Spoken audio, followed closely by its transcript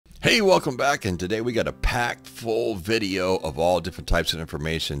Hey, welcome back, and today we got a packed full video of all different types of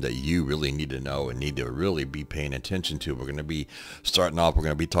information that you really need to know and need to really be paying attention to. We're going to be starting off, we're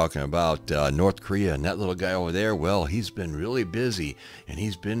going to be talking about North Korea, and that little guy over there, well, he's been really busy and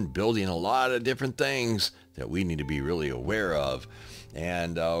he's been building a lot of different things that we need to be really aware of.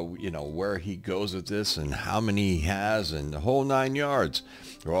 And you know, where he goes with this and how many he has and the whole 9 yards.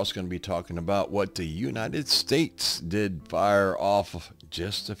 We're also going to be talking about what the United States did fire off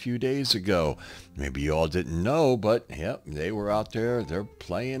just a few days ago. Maybe you all didn't know, but yep, they were out there. They're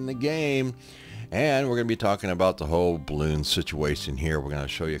playing the game. And we're going to be talking about the whole balloon situation here. We're going to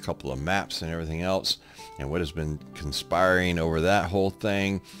show you a couple of maps and everything else and what has been conspiring over that whole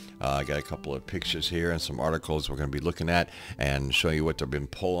thing. I got a couple of pictures here and some articles we're going to be looking at and show you what they've been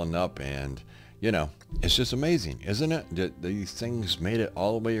pulling up. And, you know, it's just amazing, isn't it? That these things made it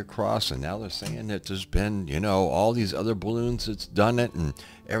all the way across, and now they're saying that there's been, you know, all these other balloons that's done it and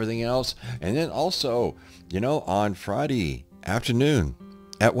everything else. And then also, you know, on Friday afternoon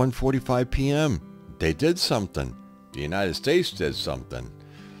at 1:45 p.m., they did something. The United States did something.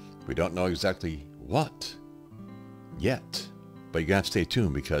 We don't know exactly what yet, but you're going to stay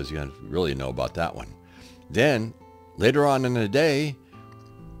tuned because you don't really know about that one. Then later on in the day,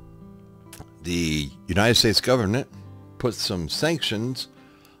 the United States government put some sanctions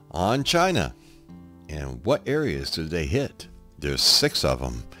on China. And what areas did they hit? There's 6 of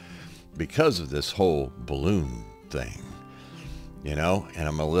them because of this whole balloon thing. You know, and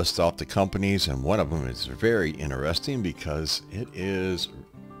I'm going to list off the companies, and one of them is very interesting because it is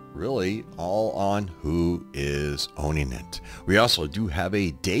really all on who is owning it. We also do have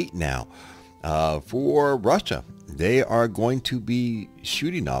a date now for Russia. They are going to be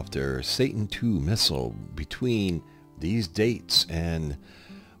shooting off their Satan II missile between these dates. And,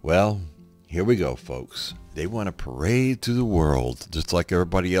 well, here we go, folks. They want to parade through the world just like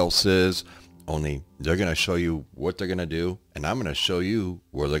everybody else is, only they're going to show you what they're going to do, and I'm going to show you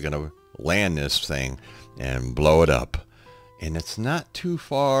where they're going to land this thing and blow it up. And it's not too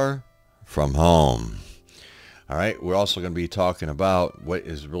far from home. All right, we're also going to be talking about what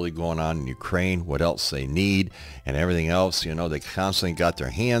is really going on in Ukraine, what else they need, and everything else. You know, they constantly got their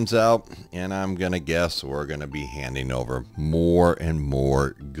hands out, and I'm going to guess we're going to be handing over more and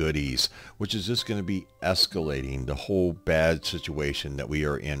more goodies, which is just going to be escalating the whole bad situation that we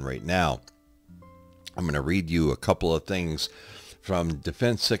are in right now. I'm going to read you a couple of things from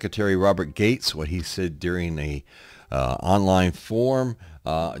Defense Secretary Robert Gates, what he said during a online forum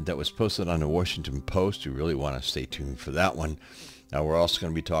that was posted on the Washington Post. You really want to stay tuned for that one. We're also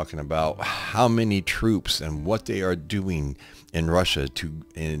going to be talking about how many troops and what they are doing in Russia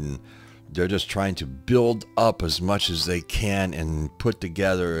they're just trying to build up as much as they can and put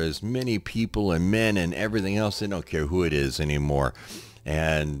together as many people and men and everything else. They don't care who it is anymore.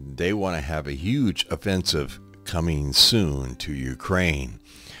 And they want to have a huge offensive coming soon to Ukraine.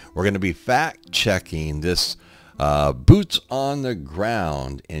 We're going to be fact-checking this boots on the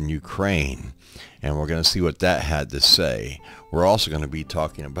ground in Ukraine, and we're going to see what that had to say. We're also going to be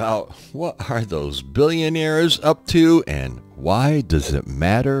talking about what are those billionaires up to and why does it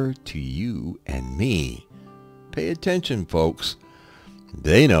matter to you and me. Pay attention, folks.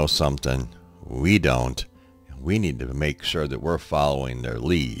 They know something we don't. We need to make sure that we're following their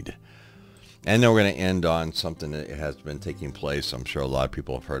lead. And then we're going to end on something that has been taking place. I'm sure a lot of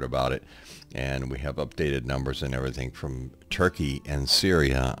people have heard about it. And we have updated numbers and everything from Turkey and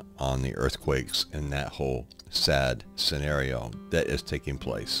Syria on the earthquakes and that whole sad scenario that is taking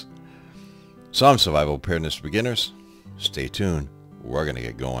place. So I'm Survival Preparedness for Beginners. Stay tuned. We're going to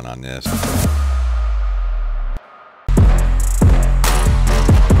get going on this.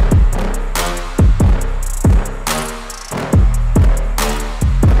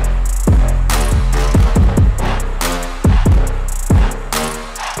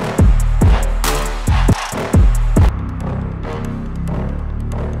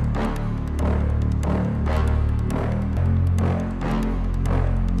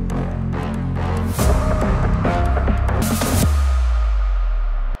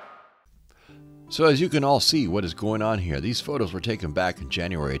 So as you can all see what is going on here, these photos were taken back in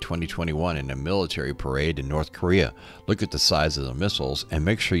January 2021 in a military parade in North Korea. Look at the size of the missiles and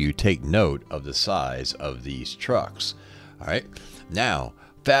make sure you take note of the size of these trucks. All right, now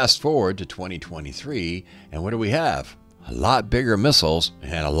fast forward to 2023, and what do we have? A lot bigger missiles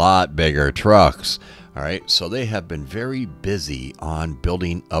and a lot bigger trucks. All right, so they have been very busy on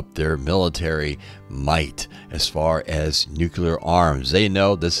building up their military might as far as nuclear arms. They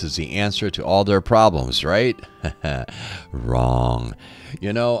know this is the answer to all their problems, right? Wrong.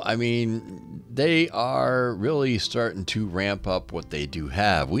 You know, I mean, they are really starting to ramp up what they do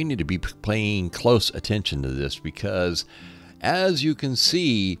have. We need to be paying close attention to this because, as you can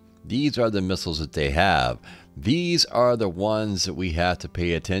see, these are the missiles that they have. These are the ones that we have to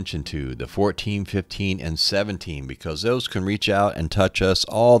pay attention to, the 14, 15, and 17, because those can reach out and touch us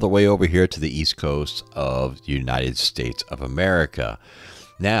all the way over here to the east coast of the United States of America.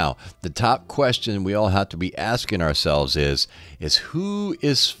 Now, the top question we all have to be asking ourselves is who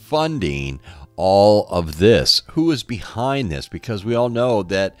is funding all of this? Who is behind this? Because we all know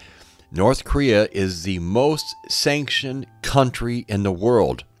that North Korea is the most sanctioned country in the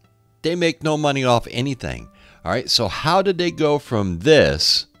world. They make no money off anything. All right, so how did they go from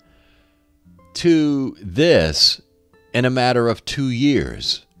this to this in a matter of 2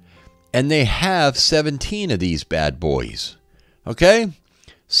 years? And they have 17 of these bad boys. Okay?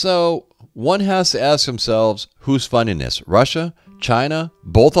 So one has to ask themselves, who's funding this? Russia? China?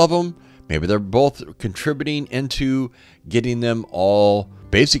 Both of them? Maybe they're both contributing into getting them all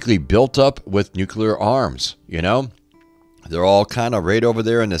basically built up with nuclear arms, you know? They're all kind of right over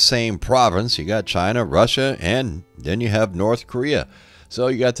there in the same province. You got China, Russia, and then you have North Korea. So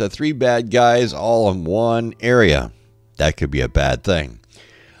you got the three bad guys all in one area. That could be a bad thing.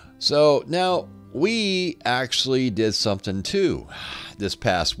 So now we actually did something too. This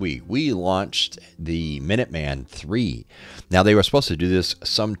past week, we launched the Minuteman III. Now, they were supposed to do this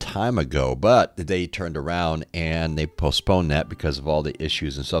some time ago, but they turned around and they postponed that because of all the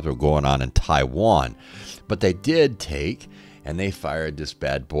issues and stuff that were going on in Taiwan. But they did take and they fired this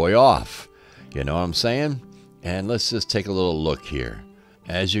bad boy off. You know what I'm saying? And let's just take a little look here.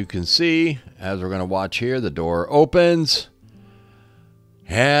 As you can see, as we're going to watch here, the door opens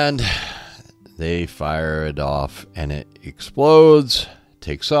and they fire it off and it explodes,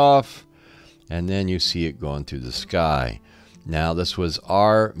 takes off, and then you see it going through the sky. Now, this was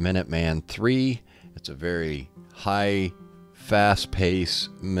our Minuteman III. It's a very high, fast-paced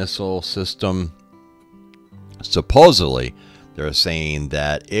missile system. Supposedly, they're saying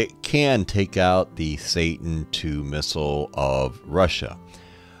that it can take out the Satan II missile of Russia.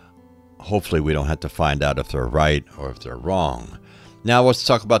 Hopefully, we don't have to find out if they're right or if they're wrong. Now, let's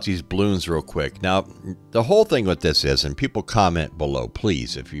talk about these balloons real quick. Now, the whole thing with this is, and people comment below,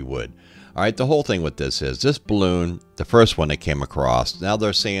 please, if you would. All right, the whole thing with this is, this balloon, the first one they came across, now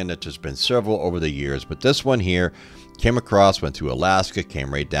they're saying that there's been several over the years, but this one here came across, went through Alaska,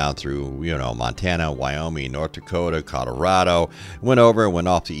 came right down through, you know, Montana, Wyoming, North Dakota, Colorado, went over and went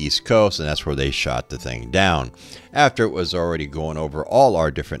off the East Coast, and that's where they shot the thing down after it was already going over all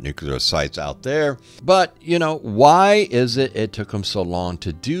our different nuclear sites out there. But, you know, why is it took them so long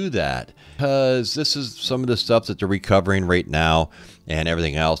to do that? Because this is some of the stuff that they're recovering right now and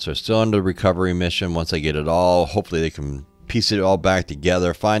everything else. They're still under the recovery mission. Once they get it all, hopefully they can piece it all back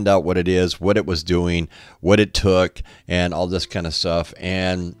together, find out what it is, what it was doing, what it took, and all this kind of stuff.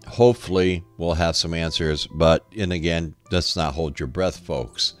 And hopefully we'll have some answers. But, and again, let's not hold your breath,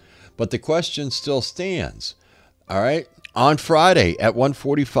 folks. But the question still stands. All right. On Friday at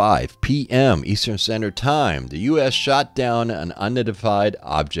 1:45 p.m. Eastern Standard Time, the U.S. shot down an unidentified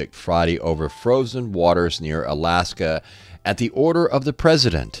object Friday over frozen waters near Alaska at the order of the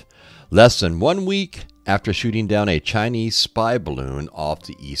president, less than 1 week after shooting down a Chinese spy balloon off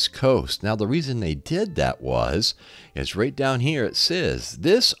the East Coast. Now, the reason they did that is right down here it says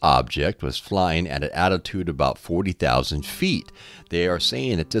this object was flying at an altitude about 40,000 feet. They are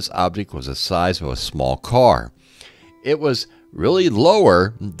saying that this object was the size of a small car. It was really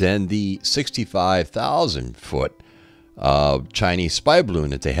lower than the 65,000 foot Chinese spy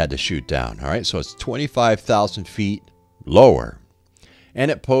balloon that they had to shoot down. All right, so it's 25,000 feet lower. And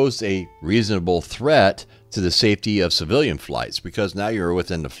it posed a reasonable threat to the safety of civilian flights because now you're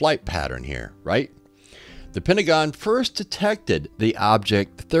within the flight pattern here, right? The Pentagon first detected the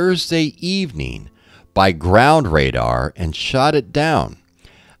object Thursday evening by ground radar and shot it down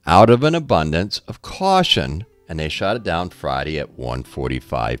out of an abundance of caution. And they shot it down Friday at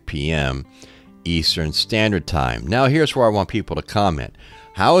 1:45 p.m. Eastern Standard Time. Now, here's where I want people to comment.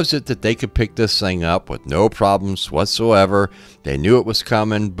 How is it that they could pick this thing up with no problems whatsoever? They knew it was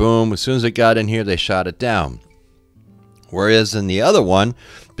coming. Boom. As soon as it got in here, they shot it down. Whereas in the other one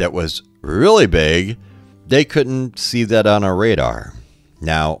that was really big, they couldn't see that on a radar.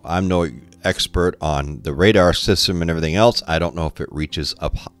 Now, I'm no expert on the radar system and everything else. I don't know if it reaches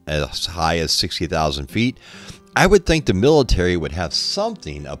up as high as 60,000 feet. I would think the military would have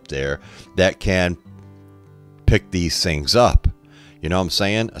something up there that can pick these things up. You know what I'm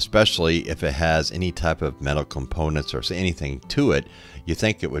saying? Especially if it has any type of metal components or anything to it, you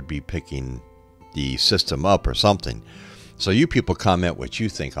think it would be picking the system up or something. So you people comment what you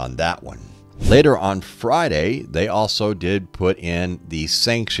think on that one. Later on Friday, they also did put in the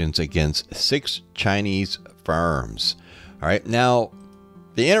sanctions against 6 Chinese firms. All right. Now,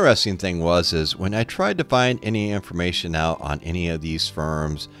 the interesting thing is when I tried to find any information out on any of these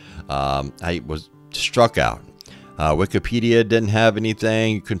firms, I was struck out. Wikipedia didn't have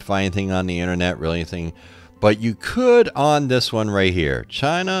anything. You couldn't find anything on the internet, really anything. But you could on this one right here.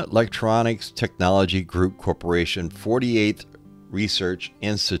 China Electronics Technology Group Corporation 48th Research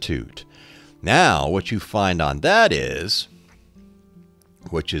Institute. Now, what you find on that is,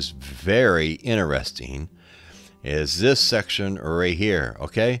 which is very interesting, is this section right here,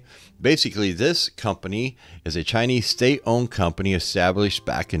 okay? Basically, this company is a Chinese state-owned company established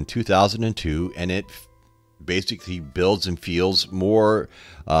back in 2002, and it basically builds and fields more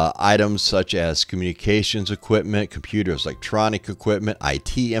items such as communications equipment, computers, electronic equipment,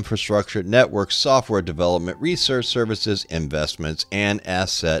 IT infrastructure, network, software development, research services, investments, and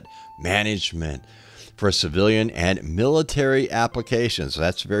asset management for civilian and military applications.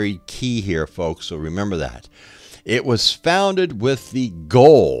 That's very key here, folks, so remember that. It was founded with the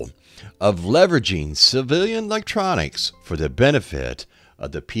goal of leveraging civilian electronics for the benefit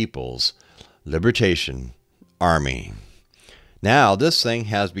of the People's Liberation Army. Now, this thing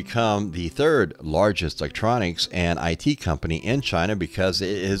has become the 3rd largest electronics and IT company in China because it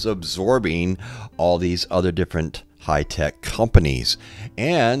is absorbing all these other different high-tech companies.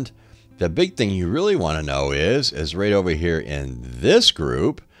 And the big thing you really want to know is right over here in this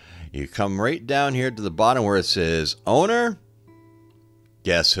group, you come right down here to the bottom where it says owner.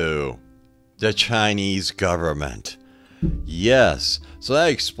 Guess who? The Chinese government. Yes. So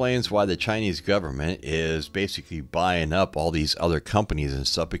that explains why the Chinese government is basically buying up all these other companies and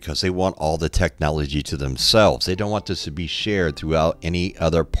stuff, because they want all the technology to themselves. They don't want this to be shared throughout any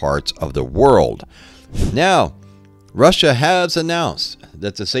other parts of the world. Now, Russia has announced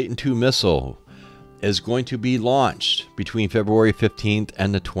that the Satan II missile is going to be launched between February 15th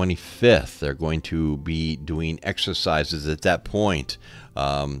and the 25th. They're going to be doing exercises at that point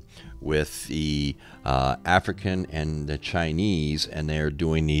with the African and the Chinese, and they're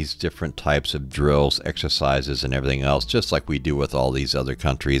doing these different types of drills, exercises, and everything else, just like we do with all these other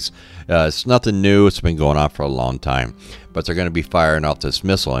countries. It's nothing new. It's been going on for a long time. But they're going to be firing off this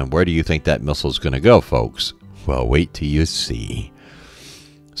missile, and where do you think that missile is going to go, folks? Well, wait till you see.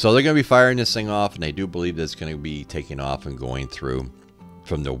 So they're going to be firing this thing off, and they do believe that it's going to be taking off and going through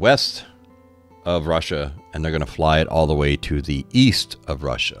from the west of Russia, and they're going to fly it all the way to the east of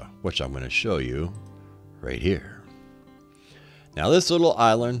Russia, which I'm going to show you right here. Now, this little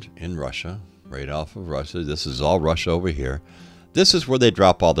island in Russia, right off of Russia, this is all Russia over here. This is where they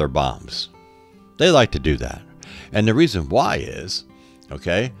drop all their bombs. They like to do that. And the reason why is,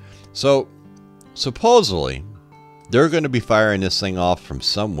 okay, so supposedly they're going to be firing this thing off from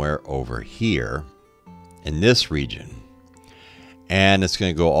somewhere over here in this region. And it's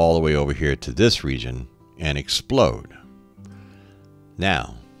going to go all the way over here to this region and explode.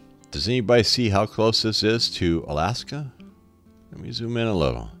 Now, does anybody see how close this is to Alaska? Let me zoom in a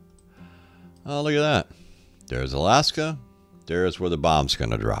little. Oh, look at that. There's Alaska. There's where the bomb's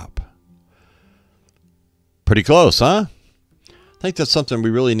going to drop. Pretty close, huh? I think that's something we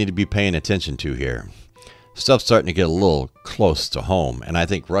really need to be paying attention to here. Stuff's starting to get a little close to home, and I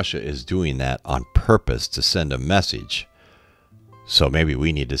think Russia is doing that on purpose to send a message. So maybe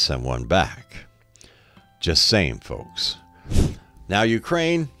we need to send one back. Just saying, folks. Now,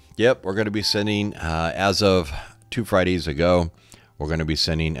 Ukraine, yep, we're going to be sending, as of 2 Fridays ago, we're going to be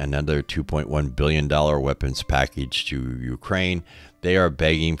sending another $2.1 billion weapons package to Ukraine. They are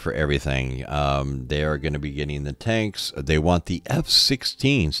begging for everything. They are going to be getting the tanks. They want the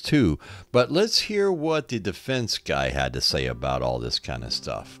F-16s too. But let's hear what the defense guy had to say about all this kind of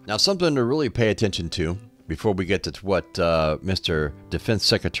stuff. Now, something to really pay attention to before we get to what Mr. Defense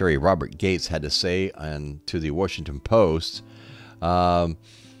Secretary Robert Gates had to say to the Washington Post.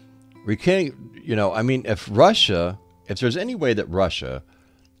 We can't, I mean, if there's any way that Russia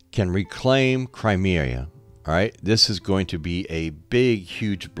can reclaim Crimea, all right, this is going to be a big,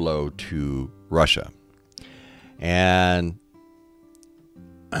 huge blow to Russia. And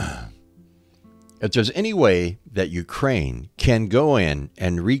if there's any way that Ukraine can go in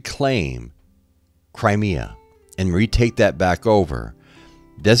and reclaim Crimea and retake that back over,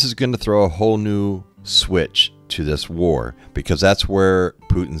 this is going to throw a whole new switch to this war, because that's where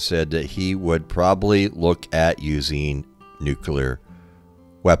Putin said that he would probably look at using nuclear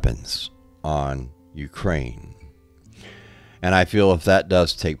weapons on Ukraine. And I feel if that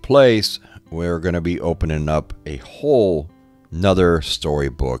does take place, we're going to be opening up a whole nother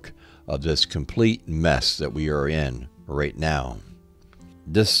storybook of this complete mess that we are in right now.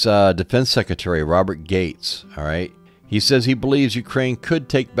 This Defense Secretary, Robert Gates, all right, he says he believes Ukraine could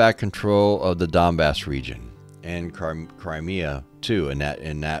take back control of the Donbass region and Crimea too, in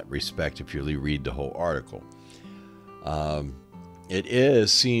that respect, if you really read the whole article. It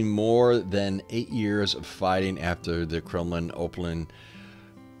is seen more than 8 years of fighting after the Kremlin opened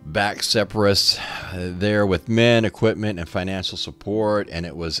back separatists there with men, equipment, and financial support, and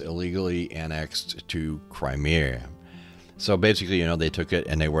it was illegally annexed to Crimea. So basically, you know, they took it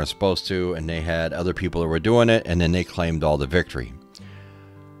and they weren't supposed to, and they had other people that were doing it, and then they claimed all the victory.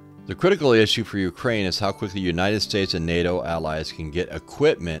 The critical issue for Ukraine is how quickly the United States and NATO allies can get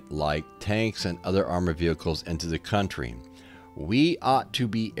equipment like tanks and other armored vehicles into the country. We ought to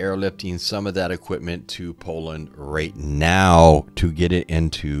be airlifting some of that equipment to Poland right now to get it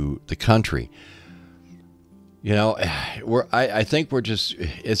into the country. You know, I think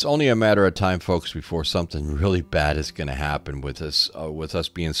it's only a matter of time, folks, before something really bad is going to happen with us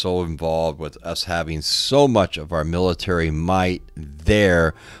being so involved, with us having so much of our military might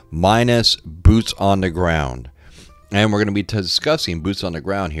there, minus boots on the ground. And we're going to be discussing boots on the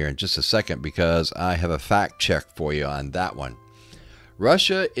ground here in just a second, because I have a fact check for you on that one.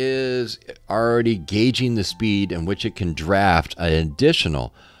 Russia is already gauging the speed in which it can draft an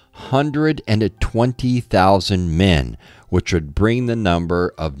additional 120,000 men, which would bring the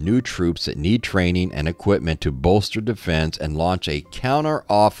number of new troops that need training and equipment to bolster defense and launch a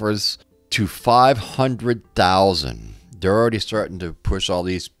counter-offers to 500,000. They're already starting to push all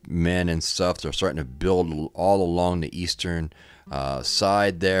these men and stuff. They're starting to build all along the eastern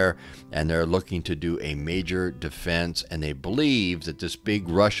side there, and they're looking to do a major defense, and they believe that this big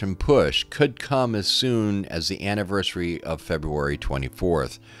Russian push could come as soon as the anniversary of February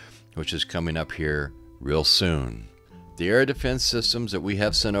 24th, which is coming up here real soon. The air defense systems that we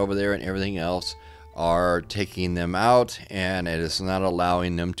have sent over there and everything else are taking them out, and it is not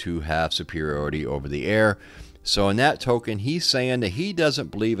allowing them to have superiority over the air. So in that token, he's saying that he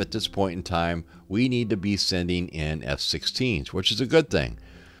doesn't believe at this point in time we need to be sending in F-16s, which is a good thing.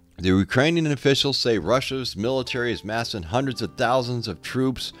 The Ukrainian officials say Russia's military is massing hundreds of thousands of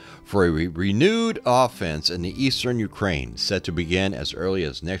troops for a renewed offense in the eastern Ukraine, set to begin as early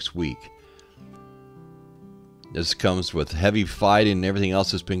as next week. This comes with heavy fighting and everything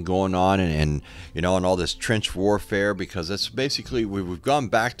else that's been going on, and you know, and all this trench warfare, because it's basically we've gone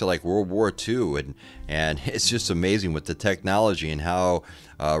back to like World War II, and it's just amazing with the technology and how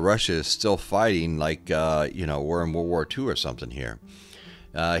Russia is still fighting like you know, we're in World War II or something here.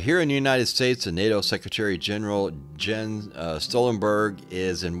 Here in the United States, the NATO Secretary General Jens Stoltenberg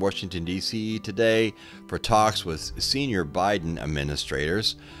is in Washington, D.C. today for talks with senior Biden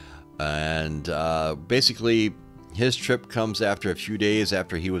administrators. And basically, his trip comes after a few days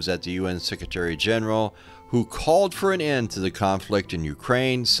after he was at the UN Secretary General, who called for an end to the conflict in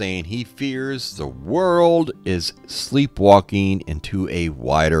Ukraine, saying he fears the world is sleepwalking into a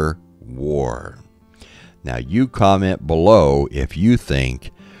wider war. Now, you comment below if you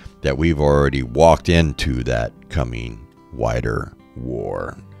think that we've already walked into that coming wider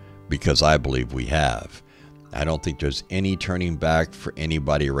war, because I believe we have. I don't think there's any turning back for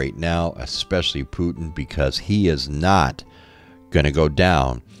anybody right now, especially Putin, because he is not going to go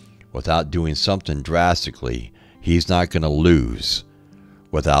down without doing something drastically. He's not going to lose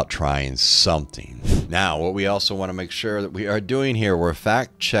without trying something. Now, what we also want to make sure that we are doing here, we're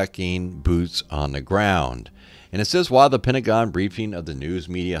fact-checking boots on the ground. And it says, while the Pentagon briefing of the news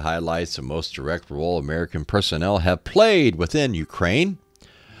media highlights the most direct role American personnel have played within Ukraine,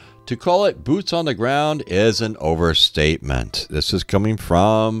 to call it boots on the ground is an overstatement. This is coming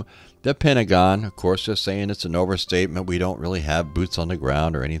from the Pentagon. Of course, just saying it's an overstatement. We don't really have boots on the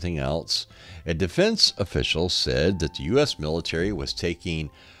ground or anything else. A defense official said that the U.S. military was taking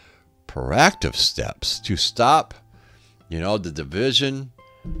proactive steps to stop, you know, the division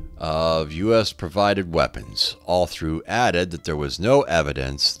of U.S. provided weapons. All through added that there was no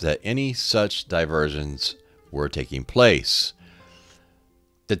evidence that any such diversions were taking place.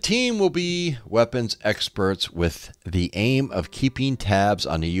 The team will be weapons experts with the aim of keeping tabs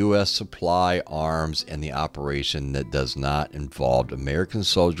on the U.S. supply arms in the operation that does not involve American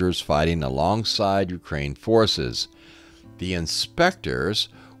soldiers fighting alongside Ukraine forces. The inspectors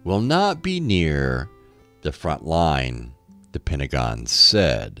will not be near the front line, the Pentagon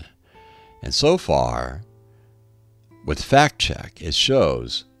said. And so far, with fact check, it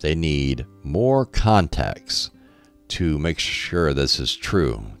shows they need more context to make sure this is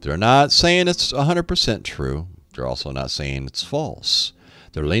true. They're not saying it's 100% true, They're also not saying it's false.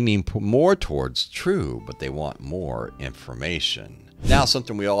 They're leaning more towards true, but they want more information. Now,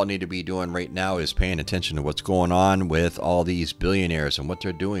 something we all need to be doing right now is paying attention to what's going on with all these billionaires and what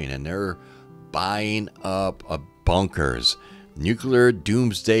they're doing. And they're buying up bunkers, nuclear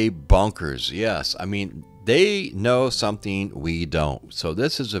doomsday bunkers. Yes, I mean, they know something we don't. So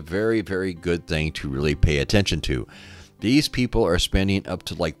this is a very, very good thing to really pay attention to. These people are spending up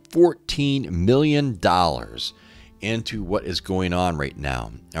to like $14 million into what is going on right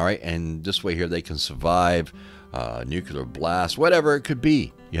now. All right. And this way here, they can survive nuclear blast, whatever it could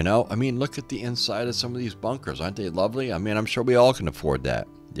be. You know, I mean, look at the inside of some of these bunkers. Aren't they lovely? I mean, I'm sure we all can afford that.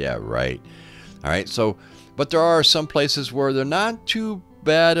 Yeah, right. All right. So, but there are some places where they're not too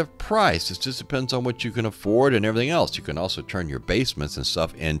bad of price. It just depends on what you can afford and everything else. You can also turn your basements and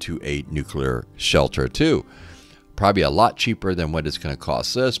stuff into a nuclear shelter too. Probably a lot cheaper than what it's going to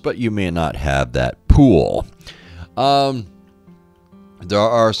cost this, but you may not have that pool. There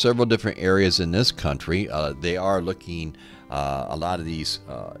are several different areas in this country. They are looking, a lot of these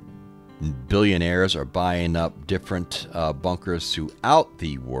billionaires are buying up different bunkers throughout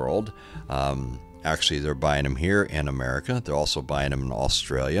the world. Actually, they're buying them here in America. They're also buying them in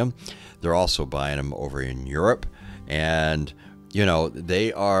Australia. They're also buying them over in Europe. And, you know,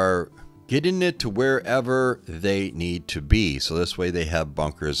 they are getting it to wherever they need to be. So this way they have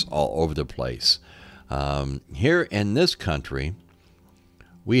bunkers all over the place. Here in this country,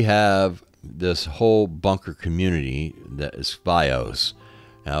 we have this whole bunker community that is FIOS.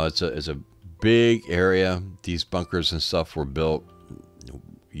 Now, it's a big area. These bunkers and stuff were built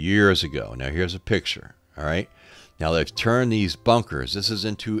years ago. Now, here's a picture. All right. Now, they've turned these bunkers. This is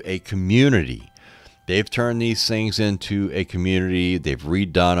into a community. They've turned these things into a community. They've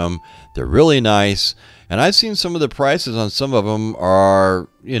redone them. They're really nice. And I've seen some of the prices on some of them are,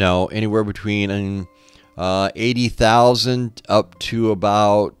 you know, anywhere between 80,000 up to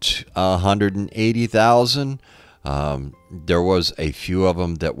about 180,000. There was a few of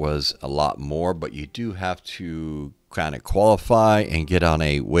them that was a lot more, but you do have to kind of qualify and get on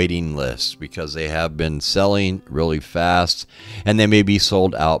a waiting list because they have been selling really fast and they may be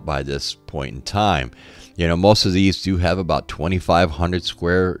sold out by this point in time. You know, most of these do have about 2,500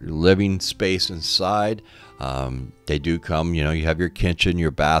 square living space inside. They do come, you know, you have your kitchen,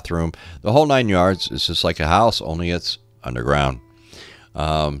 your bathroom, the whole 9 yards. It's just like a house, only it's underground.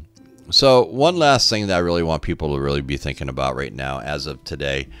 So one last thing that I really want people to really be thinking about right now, as of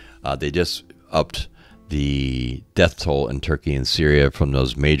today, they just upped the death toll in Turkey and Syria from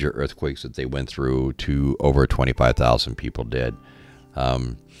those major earthquakes that they went through to over 25,000 people dead.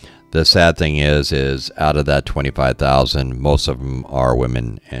 The sad thing is out of that 25,000, most of them are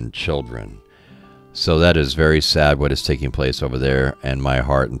women and children. So that is very sad what is taking place over there, and my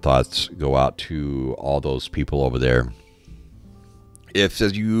heart and thoughts go out to all those people over there. If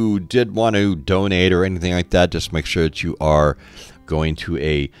you did want to donate or anything like that, just make sure that you are going to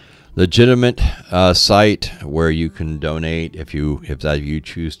a legitimate site where you can donate if you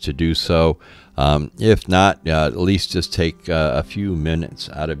choose to do so. If not, at least just take a few minutes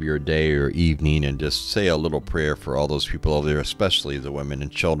out of your day or evening and just say a little prayer for all those people over there, especially the women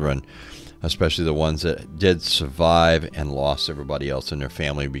and children, especially the ones that did survive and lost everybody else in their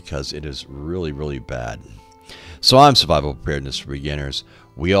family, because it is really, really bad. So I'm Survival Preparedness for Beginners.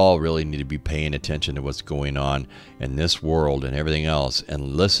 We all really need to be paying attention to what's going on in this world and everything else,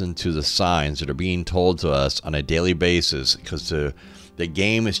 and listen to the signs that are being told to us on a daily basis, because the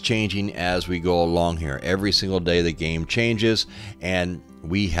game is changing as we go along here. Every single day the game changes, and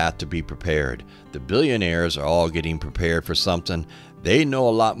we have to be prepared. The billionaires are all getting prepared for something. They know a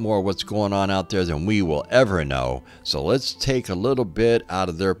lot more what's going on out there than we will ever know. So let's take a little bit out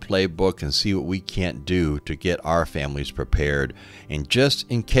of their playbook and see what we can't do to get our families prepared. And just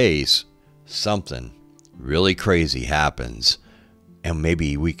in case something really crazy happens, and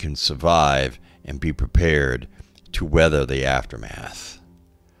maybe we can survive and be prepared to weather the aftermath.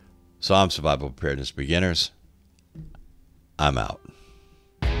 So I'm Survival Preparedness Beginners. I'm out.